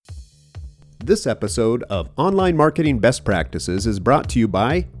This episode of Online Marketing Best Practices is brought to you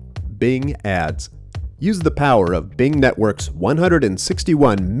by Bing Ads. Use the power of Bing Network's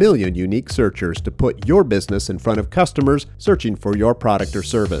 161 million unique searchers to put your business in front of customers searching for your product or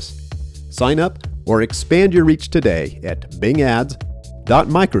service. Sign up or expand your reach today at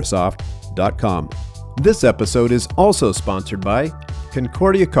bingads.microsoft.com. This episode is also sponsored by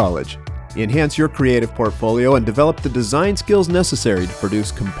Concordia College. Enhance your creative portfolio and develop the design skills necessary to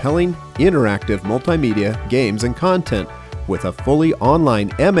produce compelling, interactive multimedia, games, and content with a fully online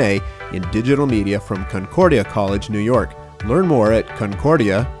MA in digital media from Concordia College, New York. Learn more at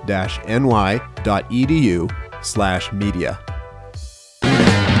concordia-ny.edu/media.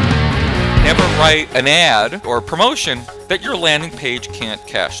 Never write an ad or promotion that your landing page can't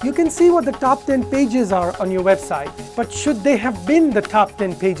cache. You can see what the top 10 pages are on your website, but should they have been the top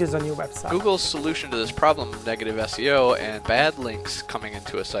 10 pages on your website? Google's solution to this problem of negative SEO and bad links coming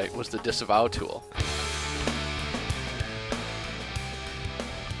into a site was the disavow tool.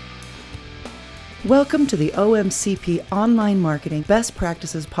 Welcome to the OMCP Online Marketing Best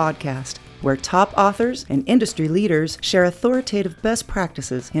Practices podcast, where top authors and industry leaders share authoritative best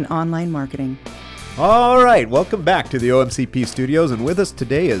practices in online marketing. All right, welcome back to the OMCP studios, and with us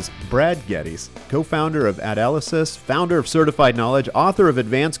today is Brad Geddes, co-founder of Adelysis, founder of Certified Knowledge, author of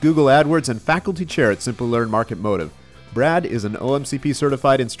Advanced Google AdWords, and faculty chair at Simply Learn Market Motive. Brad is an OMCP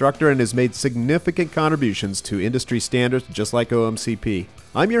certified instructor and has made significant contributions to industry standards just like OMCP.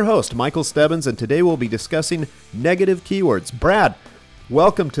 I'm your host, Michael Stebbins, and today we'll be discussing negative keywords. Brad,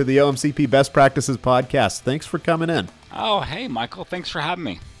 welcome to the OMCP Best Practices podcast. Thanks for coming in. Oh, hey, Michael. Thanks for having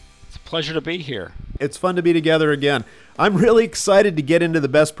me. It's a pleasure to be here. It's fun to be together again. I'm really excited to get into the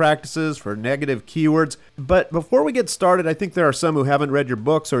best practices for negative keywords. But before we get started, I think there are some who haven't read your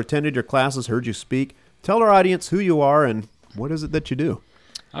books or attended your classes, heard you speak. Tell our audience who you are and what is it that you do.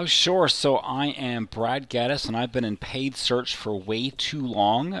 Oh, sure. So I am Brad Geddes, and I've been in paid search for way too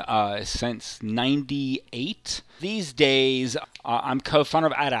long, since 98. These days, I'm co-founder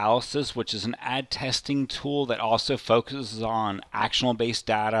of Adelysis, which is an ad testing tool that also focuses on actionable-based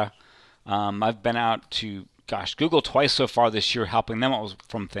data. I've been out to, Google twice so far this year, helping them out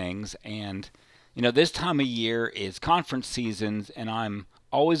from things. And, this time of year is conference seasons, and I'm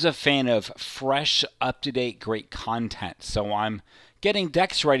always a fan of fresh, up-to-date, great content. So I'm getting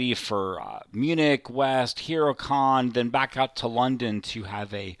decks ready for Munich, West, HeroCon, then back out to London to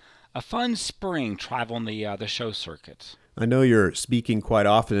have a fun spring traveling the show circuit. I know you're speaking quite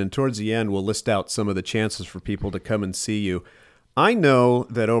often, and towards the end, we'll list out some of the chances for people to come and see you. I know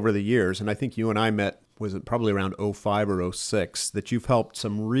that over the years, and I think you and I met, was it probably around 05 or 06, that you've helped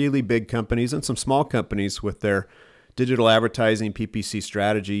some really big companies and some small companies with their digital advertising PPC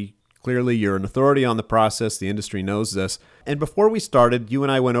strategy. Clearly, you're an authority on the process. The industry knows this. And before we started, you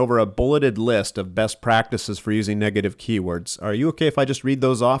and I went over a bulleted list of best practices for using negative keywords. Are you okay if I just read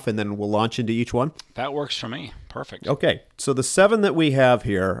those off and then we'll launch into each one? That works for me. Perfect. Okay. So the 7 that we have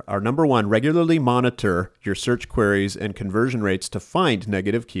here are: number 1, regularly monitor your search queries and conversion rates to find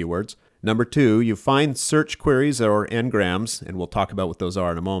negative keywords. Number 2, you find search queries or n-grams, and we'll talk about what those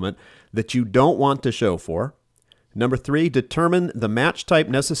are in a moment, that you don't want to show for. Number 3, determine the match type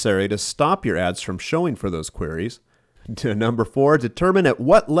necessary to stop your ads from showing for those queries. Number 4, determine at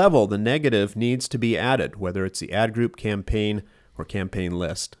what level the negative needs to be added, whether it's the ad group, campaign, or campaign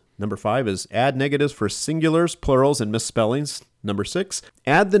list. Number 5 is add negatives for singulars, plurals, and misspellings. Number 6,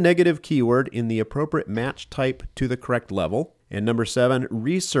 add the negative keyword in the appropriate match type to the correct level. And number 7,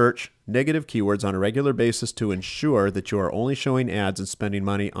 research negative keywords on a regular basis to ensure that you are only showing ads and spending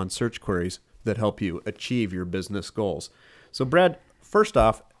money on search queries that help you achieve your business goals. So Brad, first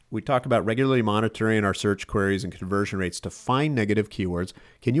off, we talk about regularly monitoring our search queries and conversion rates to find negative keywords.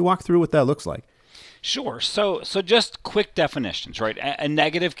 Can you walk through what that looks like? Sure. So just quick definitions, right? A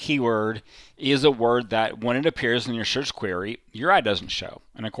negative keyword is a word that when it appears in your search query, your ad doesn't show.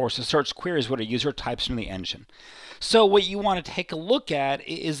 And of course, the search query is what a user types into the engine. So what you want to take a look at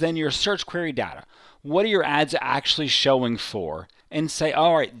is then your search query data. What are your ads actually showing for? And say,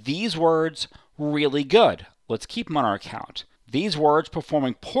 all right, these words really good. Let's keep them on our account. These words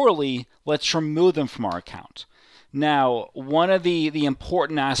performing poorly, let's remove them from our account. Now, one of the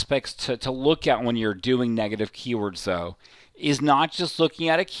important aspects to look at when you're doing negative keywords, though, is not just looking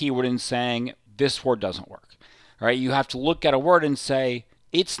at a keyword and saying, this word doesn't work. All right, you have to look at a word and say,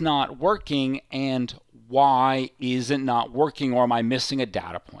 it's not working, and why is it not working, or am I missing a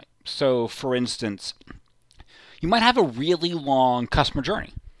data point? So, for instance, you might have a really long customer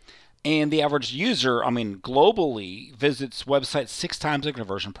journey. And the average user, globally, visits websites 6 times the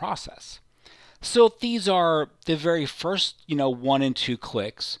conversion process. So if these are the very first, 1 and 2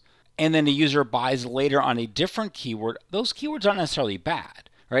 clicks, and then the user buys later on a different keyword, those keywords aren't necessarily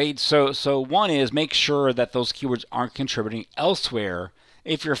bad, right? So one is make sure that those keywords aren't contributing elsewhere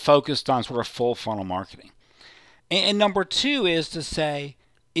if you're focused on sort of full funnel marketing. And number two is to say,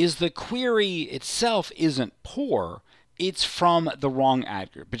 is the query itself isn't poor, it's from the wrong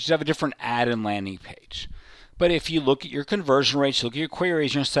ad group, but you have a different ad and landing page. But if you look at your conversion rates, you look at your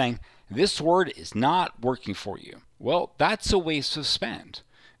queries, you're saying, this word is not working for you. Well, that's a waste of spend.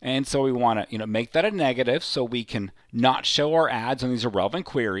 And so we want to make that a negative so we can not show our ads on these irrelevant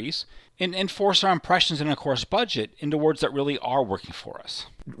queries and force our impressions and, of course, budget into words that really are working for us.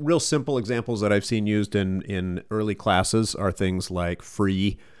 Real simple examples that I've seen used in early classes are things like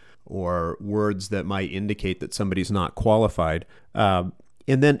free or words that might indicate that somebody's not qualified. And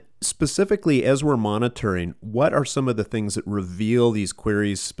then specifically, as we're monitoring, what are some of the things that reveal these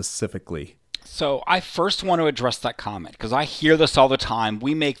queries specifically? So I first want to address that comment because I hear this all the time.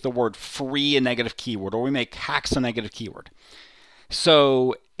 We make the word free a negative keyword, or we make hacks a negative keyword.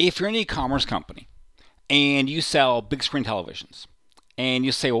 So if you're an e-commerce company and you sell big screen televisions and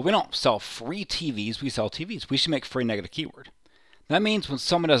you say, well, we don't sell free TVs, we sell TVs. We should make free a negative keyword. That means when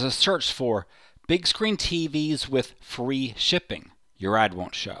someone does a search for big screen TVs with free shipping, your ad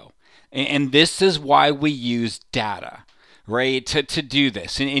won't show. And this is why we use data, right, to do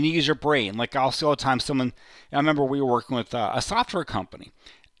this and use your brain. Like I'll see all the time I remember we were working with a software company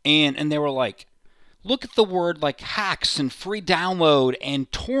and they were like, look at the word like hacks and free download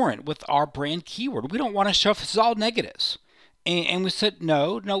and torrent with our brand keyword. We don't want to show if this is all negatives. And we said,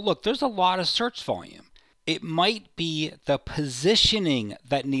 no, look, there's a lot of search volume. It might be the positioning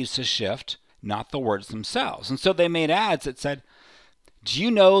that needs to shift, not the words themselves. And so they made ads that said, do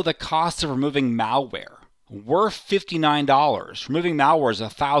you know the cost of removing malware? We're $59. Removing malware is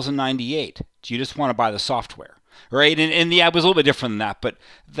 $1,098. Do you just want to buy the software? Right? And the ad was a little bit different than that, but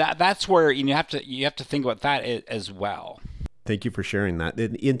that's where you have to think about that as well. Thank you for sharing that.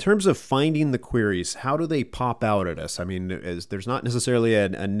 In terms of finding the queries, how do they pop out at us? I mean, there's not necessarily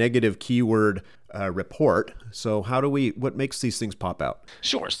a negative keyword report. So what makes these things pop out?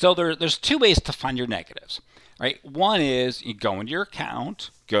 Sure. So there's two ways to find your negatives, right? One is you go into your account,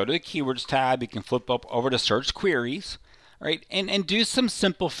 go to the keywords tab, you can flip up over to search queries, right? And do some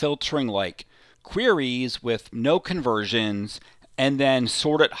simple filtering like queries with no conversions and then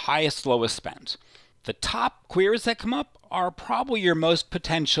sort it highest, lowest spend. The top queries that come up are probably your most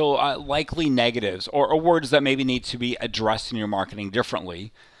potential likely negatives or words that maybe need to be addressed in your marketing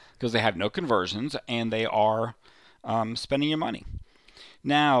differently because they have no conversions and they are spending your money.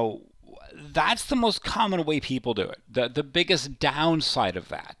 Now, that's the most common way people do it. The biggest downside of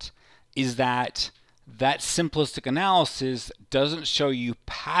that is that simplistic analysis doesn't show you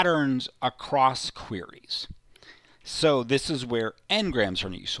patterns across queries. So this is where n-grams are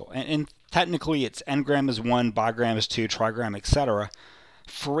useful. And technically it's n-gram is 1, bigram is 2, trigram, etc.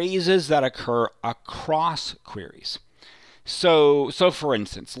 Phrases that occur across queries. So for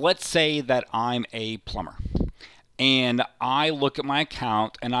instance, let's say that I'm a plumber and I look at my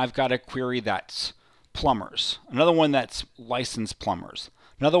account and I've got a query that's plumbers, another one that's licensed plumbers,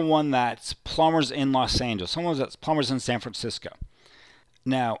 another one that's plumbers in Los Angeles, someone that's plumbers in San Francisco.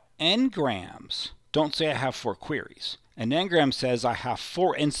 Now, n-grams don't say I have 4 queries. An n-gram says I have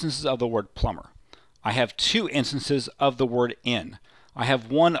 4 instances of the word plumber. I have 2 instances of the word in. I have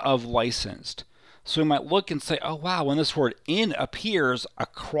 1 of licensed. So we might look and say, oh wow, when this word in appears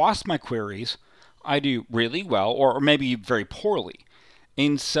across my queries, I do really well or maybe very poorly.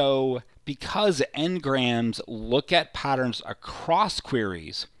 And so because n-grams look at patterns across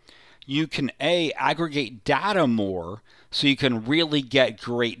queries, you can aggregate data more so you can really get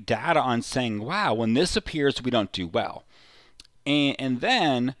great data on saying, wow, when this appears, we don't do well. And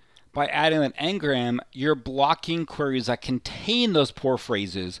then by adding an n-gram, you're blocking queries that contain those poor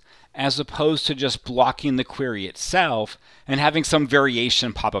phrases as opposed to just blocking the query itself and having some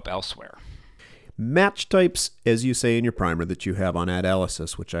variation pop up elsewhere. Match types, as you say in your primer that you have on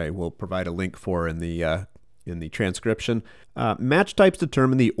Analysis, which I will provide a link for in the transcription. Match types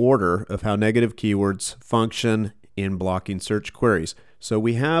determine the order of how negative keywords function in blocking search queries. So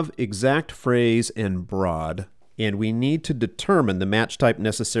we have exact phrase and broad, and we need to determine the match type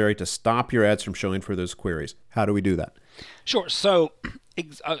necessary to stop your ads from showing for those queries. How do we do that? Sure. So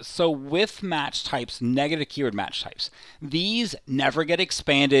with match types, negative keyword match types, these never get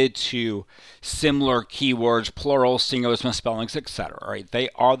expanded to similar keywords, plural, singulars, misspellings, etc. Right? They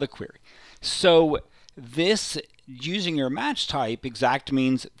are the query. So this, using your match type, exact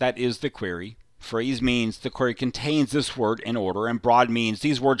means that is the query. Phrase means the query contains this word in order, and broad means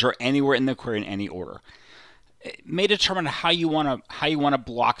these words are anywhere in the query in any order. it may determine how you want to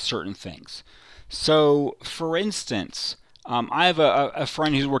block certain things. So, for instance, I have a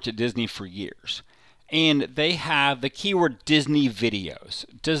friend who's worked at Disney for years, and they have the keyword Disney videos.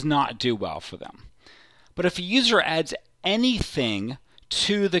 Does not do well for them. But if a user adds anything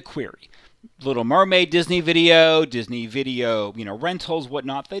to the query, Little Mermaid Disney video, rentals,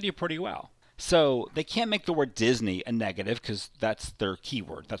 whatnot, they do pretty well. So they can't make the word Disney a negative because that's their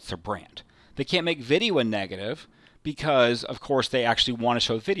keyword, that's their brand. They can't make video a negative because, of course, they actually want to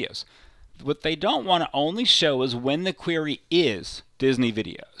show videos. What they don't want to only show is when the query is Disney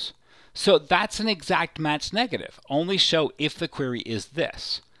videos. So that's an exact match negative. Only show if the query is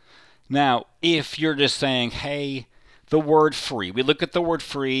this. Now, if you're just saying, hey, the word free, we look at the word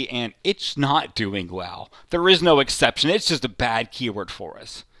free and it's not doing well. There is no exception. It's just a bad keyword for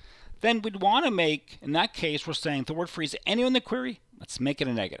us. Then we'd want to make, in that case, we're saying the word free is anywhere in the query. Let's make it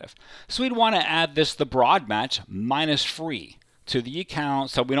a negative. So we'd want to add the broad match minus free to the account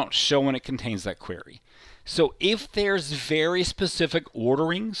so we don't show when it contains that query. So if there's very specific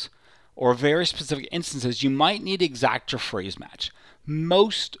orderings or very specific instances, you might need exact or phrase match.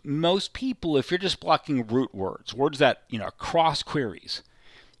 Most people, if you're just blocking root words that, cross queries,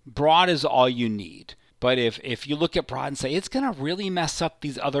 broad is all you need. But if you look at broad and say it's going to really mess up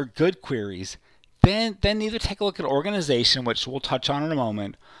these other good queries, then either take a look at organization, which we'll touch on in a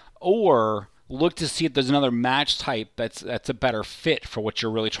moment, or look to see if there's another match type that's a better fit for what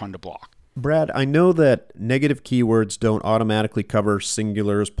you're really trying to block. Brad, I know that negative keywords don't automatically cover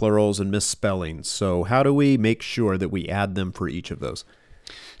singulars, plurals, and misspellings. So how do we make sure that we add them for each of those?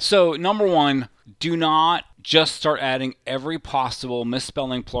 So number one, do not just start adding every possible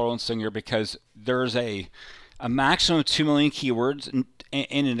misspelling, plural, and singular because there's a maximum of 2 million keywords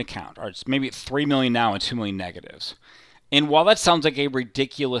in an account. Or it's maybe 3 million now and 2 million negatives. And while that sounds like a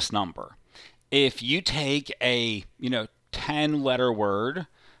ridiculous number, if you take a 10-letter word,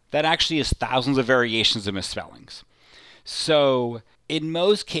 that actually is thousands of variations of misspellings. So in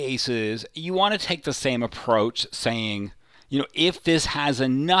most cases, you want to take the same approach saying, if this has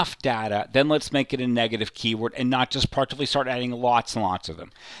enough data, then let's make it a negative keyword and not just proactively start adding lots and lots of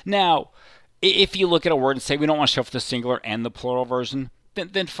them. Now, if you look at a word and say we don't want to show for the singular and the plural version,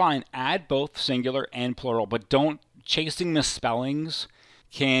 then fine, add both singular and plural, but don't chasing misspellings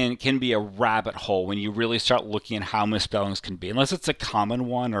can be a rabbit hole when you really start looking at how misspellings can be, unless it's a common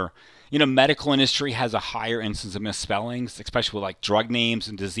one or, medical industry has a higher instance of misspellings, especially with like drug names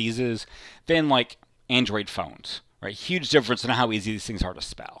and diseases, than like Android phones, right? Huge difference in how easy these things are to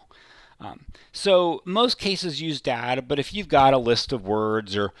spell. So most cases use data, but if you've got a list of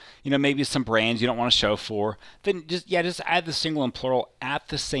words or, maybe some brands you don't want to show for, then just add the single and plural at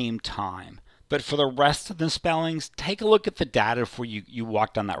the same time. But for the rest of the spellings, take a look at the data before you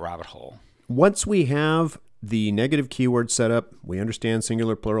walk down that rabbit hole. Once we have the negative keyword set up, we understand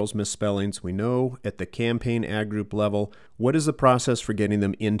singular, plurals, misspellings. We know at the campaign ad group level, what is the process for getting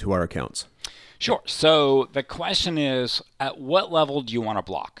them into our accounts? Sure. So the question is, at what level do you want to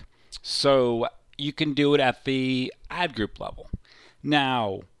block? So you can do it at the ad group level.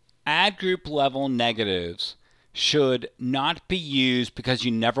 Now, ad group level negatives should not be used because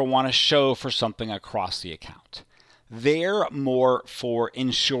you never want to show for something across the account. They're more for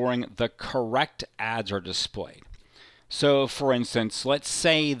ensuring the correct ads are displayed. So for instance, let's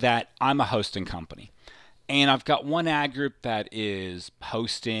say that I'm a hosting company and I've got one ad group that is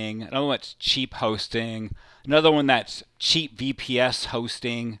hosting, another one that's cheap hosting, another one that's cheap VPS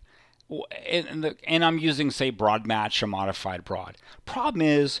hosting, and I'm using, say, broad match or modified broad. Problem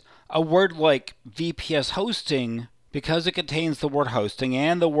is, a word like VPS hosting, because it contains the word hosting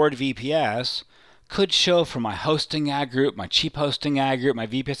and the word VPS, could show for my hosting ad group, my cheap hosting ad group, my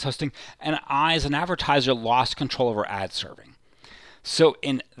VPS hosting, and I, as an advertiser, lost control over ad serving. So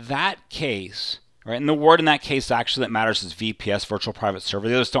in that case, right, and the word in that case actually that matters is VPS, virtual private server.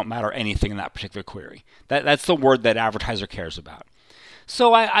 The others don't matter anything in that particular query. That's the word that advertiser cares about.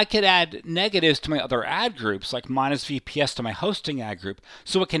 So I could add negatives to my other ad groups, like minus VPS to my hosting ad group,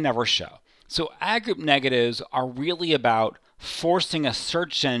 so it can never show. So ad group negatives are really about forcing a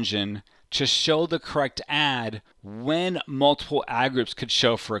search engine to show the correct ad when multiple ad groups could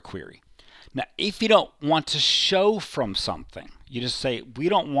show for a query. Now, if you don't want to show from something, you just say, we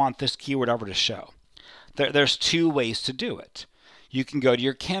don't want this keyword ever to show. There's two ways to do it. You can go to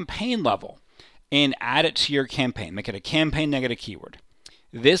your campaign level and add it to your campaign. Make it a campaign negative keyword.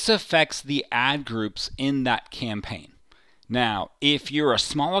 This affects the ad groups in that campaign. Now, if you're a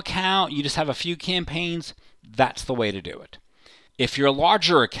small account, you just have a few campaigns, that's the way to do it. If you're a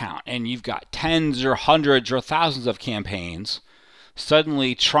larger account and you've got tens or hundreds or thousands of campaigns,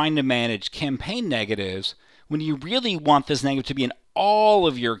 suddenly trying to manage campaign negatives when you really want this negative to be in all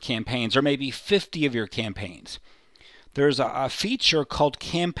of your campaigns, or maybe 50 of your campaigns, there's a feature called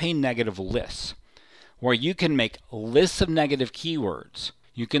campaign negative lists, where you can make lists of negative keywords.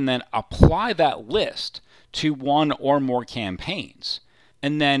 You can then apply that list to one or more campaigns.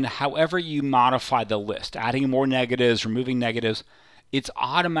 And then however you modify the list, adding more negatives, removing negatives, it's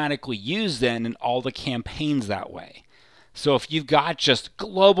automatically used then in all the campaigns that way. So if you've got just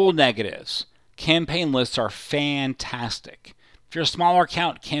global negatives, campaign lists are fantastic. If you're a smaller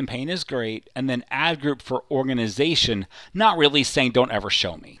account, campaign is great. And then ad group for organization, not really saying don't ever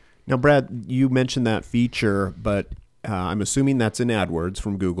show me. Now, Brad, you mentioned that feature, but I'm assuming that's in AdWords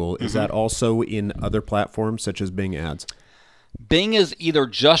from Google. Is that also in other platforms such as Bing Ads? Bing is either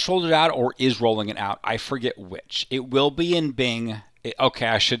just rolled it out or is rolling it out. I forget which. It will be in Bing.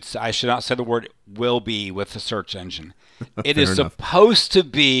 I should not say the word will be with the search engine. It is supposed to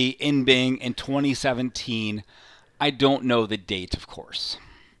be in Bing in 2017. I don't know the date, of course.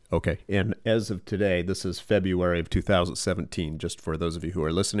 Okay, and as of today, this is February of 2017, just for those of you who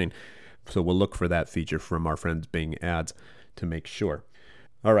are listening. So we'll look for that feature from our friends Bing Ads to make sure.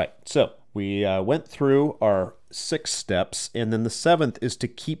 All right, so we went through our 6 steps, and then the 7th is to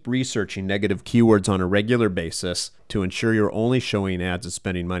keep researching negative keywords on a regular basis to ensure you're only showing ads and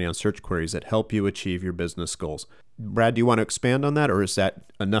spending money on search queries that help you achieve your business goals. Brad, do you want to expand on that, or is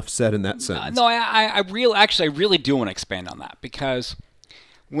that enough said in that sentence? No, I really do want to expand on that, because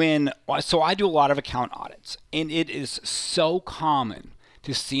I do a lot of account audits, and it is so common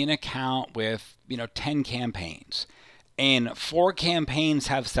to see an account with 10 campaigns. And 4 campaigns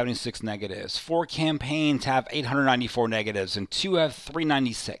have 76 negatives, 4 campaigns have 894 negatives, and 2 have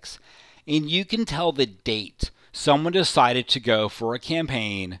 396. And you can tell the date someone decided to go for a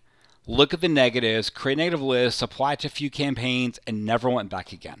campaign, look at the negatives, create a negative list, apply it to a few campaigns, and never went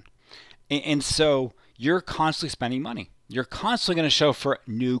back again. And so you're constantly spending money. You're constantly going to show for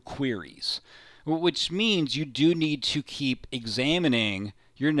new queries, which means you do need to keep examining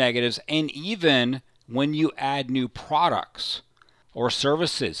your negatives. And even when you add new products or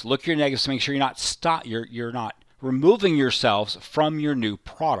services, look at your negatives to make sure you're not removing yourselves from your new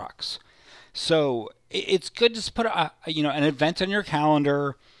products. So it's good to put an event on your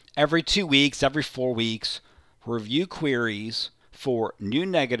calendar every 2 weeks, every 4 weeks. Review queries for new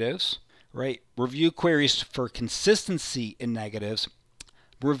negatives, right? Review queries for consistency in negatives.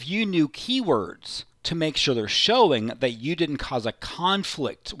 Review new keywords to make sure they're showing that you didn't cause a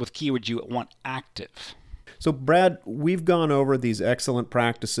conflict with keywords you want active. So, Brad, we've gone over these excellent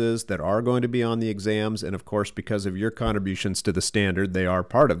practices that are going to be on the exams, and of course, because of your contributions to the standard, they are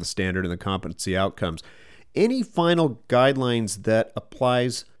part of the standard and the competency outcomes. Any final guidelines that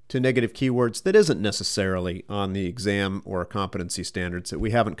applies to negative keywords that isn't necessarily on the exam or competency standards that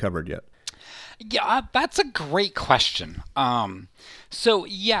we haven't covered yet? Yeah, that's a great question. So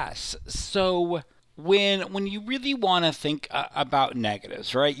when you really want to think about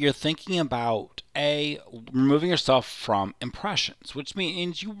negatives, right, you're thinking about removing yourself from impressions, which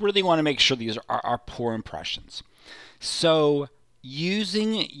means you really want to make sure these are poor impressions. So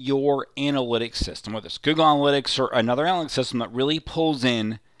using your analytics system, whether it's Google Analytics or another analytics system that really pulls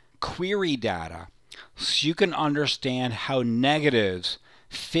in query data, so you can understand how negatives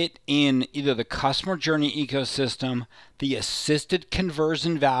fit in either the customer journey ecosystem, the assisted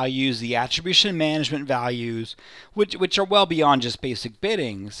conversion values, the attribution management values, which are well beyond just basic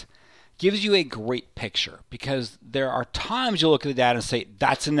biddings, gives you a great picture, because there are times you'll look at the data and say,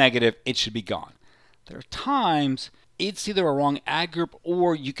 that's a negative, it should be gone. There are times it's either a wrong ad group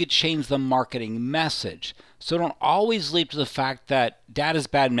or you could change the marketing message. So don't always leap to the fact that data is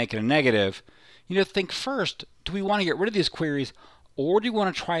bad and make it a negative. Think first, do we want to get rid of these queries, or do you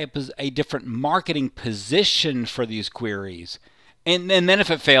want to try a different marketing position for these queries? And then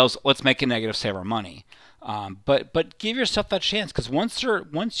if it fails, let's make a negative, save our money. But give yourself that chance, because once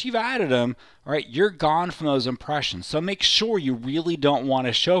you've added them, all right, you're gone from those impressions. So make sure you really don't want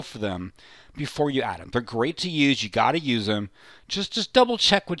to show for them before you add them. They're great to use. You got to use them. Just double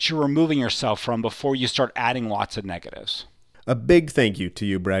check what you're removing yourself from before you start adding lots of negatives. A big thank you to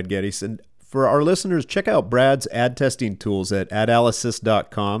you, Brad Geddes. And for our listeners, check out Brad's ad testing tools at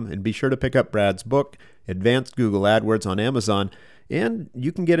adanalysis.com, and be sure to pick up Brad's book, Advanced Google AdWords, on Amazon. And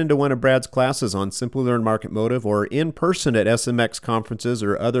you can get into one of Brad's classes on Simply Learn Market Motive, or in person at SMX conferences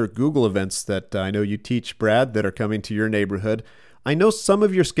or other Google events that I know you teach, Brad, that are coming to your neighborhood. I know some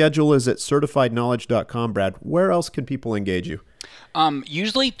of your schedule is at certifiedknowledge.com, Brad. Where else can people engage you?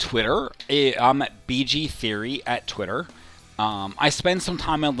 Usually Twitter. I'm at BG Theory at Twitter. I spend some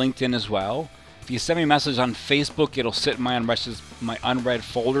time on LinkedIn as well. If you send me a message on Facebook, it'll sit in my unread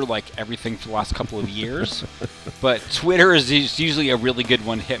folder like everything for the last couple of years. But Twitter is usually a really good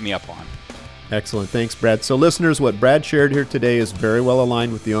one to hit me up on. Excellent. Thanks, Brad. So listeners, what Brad shared here today is very well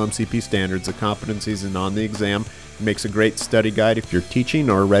aligned with the OMCP standards, the competencies, and on the exam. It makes a great study guide if you're teaching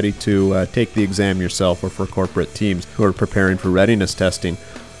or ready to take the exam yourself, or for corporate teams who are preparing for readiness testing.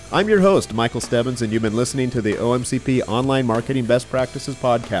 I'm your host, Michael Stebbins, and you've been listening to the OMCP Online Marketing Best Practices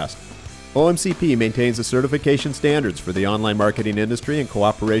Podcast. OMCP maintains the certification standards for the online marketing industry in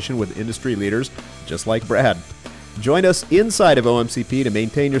cooperation with industry leaders just like Brad. Join us inside of OMCP to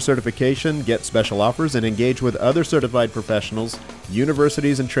maintain your certification, get special offers, and engage with other certified professionals,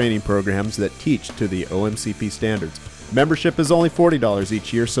 universities, and training programs that teach to the OMCP standards. Membership is only $40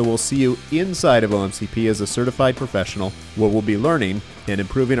 each year, so we'll see you inside of OMCP as a certified professional, where we'll be learning and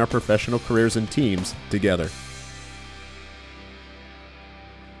improving our professional careers and teams together.